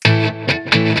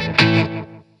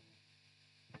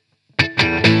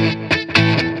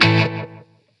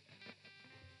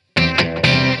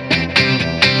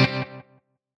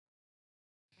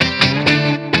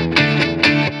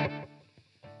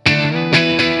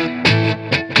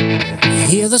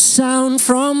Hear the sound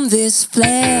from this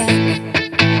flat,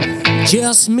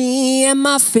 just me and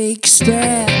my fake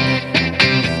strat.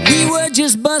 We were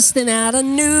just busting out a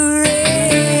new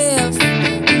riff,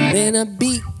 and then a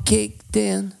beat kicked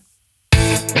in.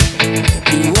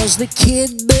 He was the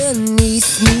kid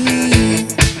beneath me,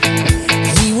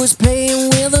 he was playing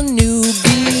with a new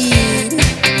beat.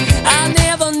 I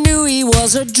never knew he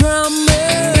was a drummer,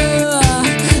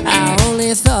 I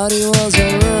only thought he was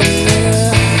a runner.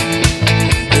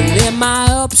 And then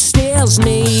my upstairs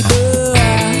neighbour,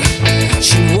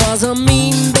 she was a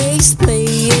mean bass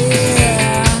player.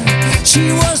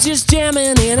 She was just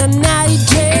jamming in a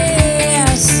nightcap.